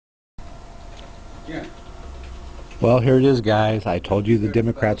Well, here it is, guys. I told you the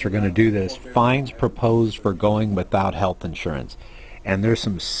Democrats are going to do this. Fines proposed for going without health insurance. And there's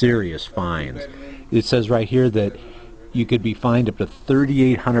some serious fines. It says right here that you could be fined up to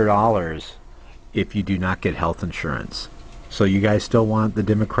 $3,800 if you do not get health insurance. So you guys still want the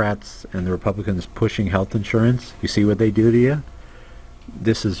Democrats and the Republicans pushing health insurance? You see what they do to you?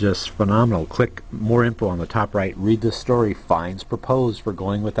 This is just phenomenal. Click more info on the top right. Read this story. Fines proposed for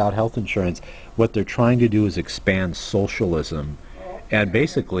going without health insurance. What they're trying to do is expand socialism and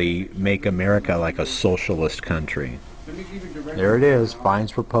basically make America like a socialist country. There it is.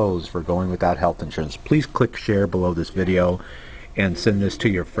 Fines proposed for going without health insurance. Please click share below this video and send this to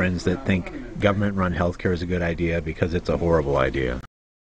your friends that think government-run healthcare is a good idea, because it's a horrible idea.